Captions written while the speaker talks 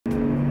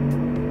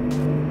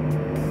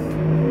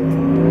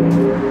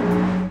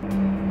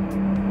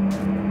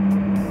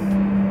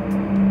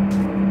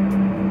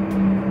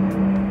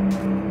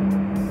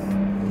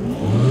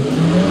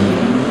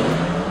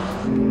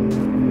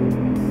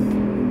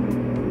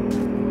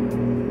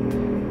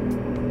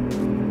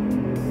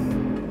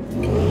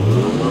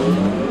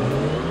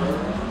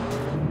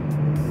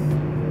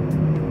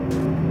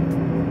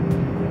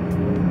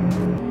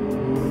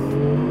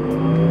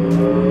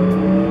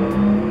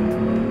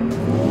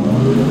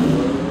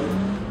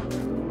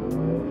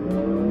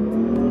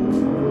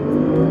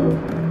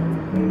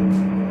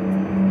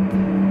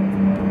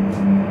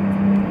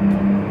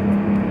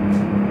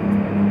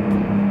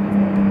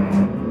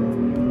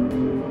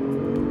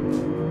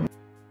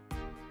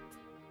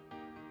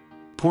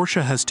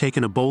Porsche has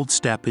taken a bold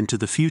step into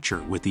the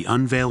future with the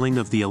unveiling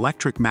of the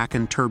electric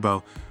Macan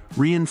Turbo,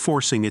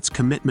 reinforcing its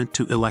commitment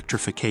to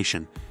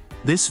electrification.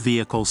 This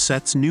vehicle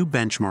sets new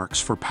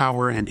benchmarks for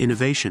power and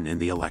innovation in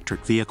the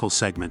electric vehicle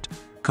segment,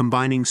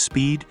 combining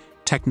speed,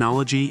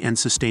 technology, and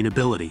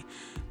sustainability.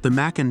 The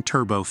Macan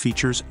Turbo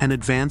features an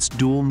advanced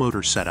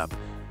dual-motor setup,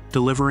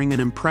 delivering an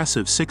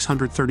impressive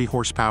 630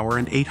 horsepower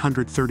and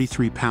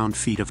 833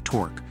 pound-feet of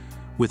torque.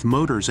 With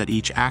motors at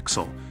each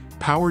axle,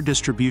 power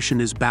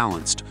distribution is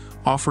balanced,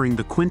 offering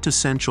the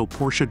quintessential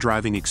Porsche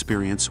driving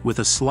experience with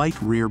a slight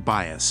rear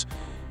bias.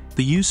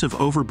 The use of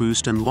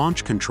overboost and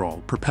launch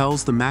control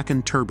propels the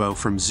Macan Turbo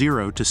from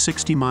 0 to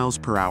 60 miles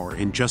per hour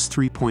in just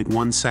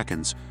 3.1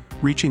 seconds,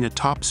 reaching a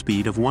top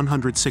speed of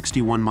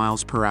 161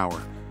 miles per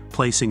hour,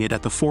 placing it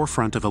at the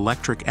forefront of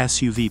electric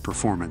SUV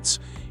performance.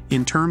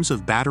 In terms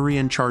of battery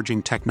and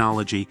charging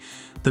technology,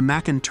 the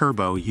Macan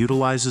Turbo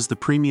utilizes the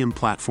premium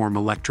platform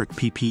electric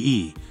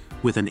PPE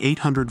with an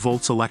 800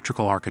 volts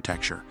electrical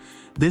architecture.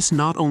 This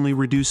not only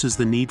reduces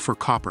the need for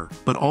copper,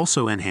 but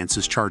also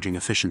enhances charging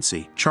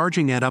efficiency.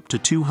 Charging at up to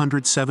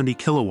 270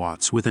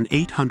 kilowatts with an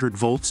 800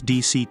 volts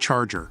DC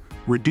charger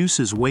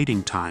reduces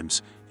waiting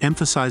times,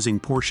 emphasizing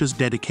Porsche's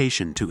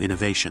dedication to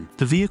innovation.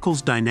 The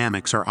vehicle's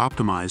dynamics are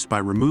optimized by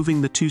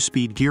removing the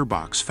two-speed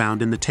gearbox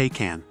found in the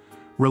Taycan,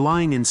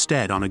 relying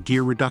instead on a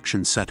gear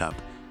reduction setup.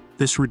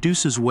 This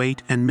reduces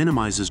weight and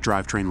minimizes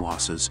drivetrain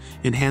losses,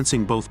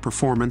 enhancing both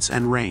performance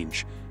and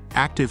range.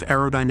 Active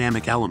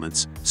aerodynamic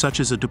elements, such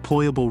as a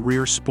deployable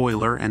rear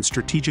spoiler and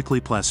strategically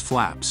placed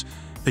flaps,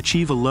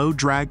 achieve a low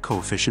drag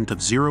coefficient of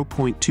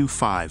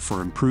 0.25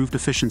 for improved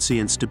efficiency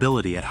and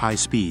stability at high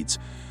speeds.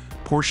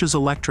 Porsche's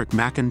electric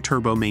Macan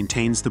Turbo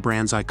maintains the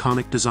brand's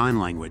iconic design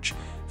language,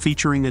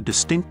 featuring a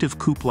distinctive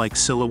coupe-like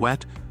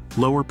silhouette,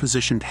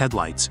 lower-positioned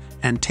headlights,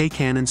 and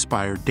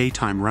Taycan-inspired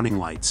daytime running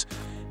lights.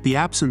 The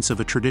absence of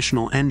a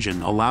traditional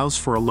engine allows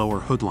for a lower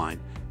hoodline,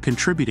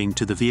 contributing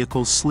to the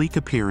vehicle's sleek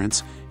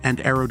appearance and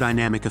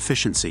aerodynamic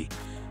efficiency.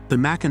 The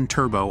Macan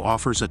Turbo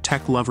offers a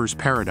tech lover's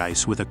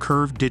paradise with a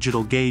curved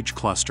digital gauge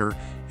cluster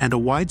and a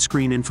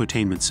widescreen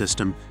infotainment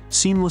system,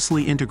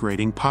 seamlessly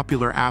integrating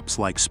popular apps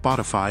like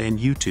Spotify and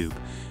YouTube.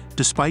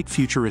 Despite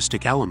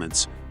futuristic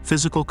elements,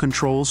 physical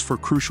controls for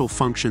crucial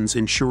functions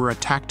ensure a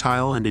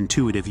tactile and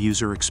intuitive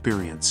user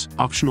experience.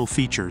 Optional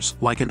features,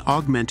 like an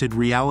augmented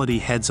reality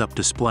heads-up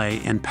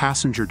display and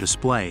passenger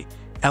display,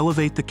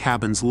 elevate the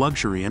cabin's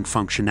luxury and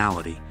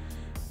functionality.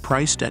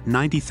 Priced at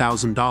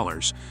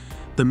 $90,000,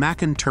 the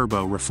Macan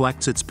Turbo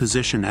reflects its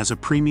position as a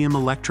premium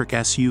electric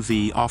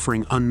SUV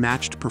offering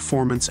unmatched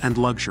performance and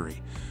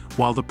luxury.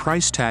 While the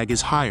price tag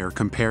is higher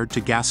compared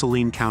to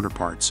gasoline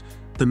counterparts,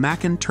 the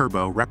Macan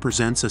Turbo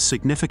represents a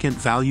significant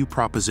value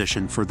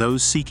proposition for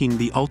those seeking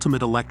the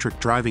ultimate electric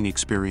driving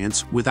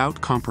experience without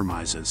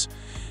compromises.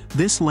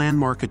 This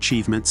landmark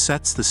achievement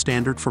sets the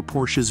standard for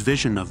Porsche's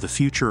vision of the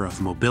future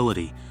of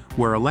mobility,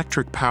 where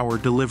electric power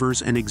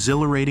delivers an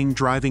exhilarating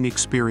driving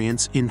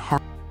experience in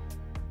harmony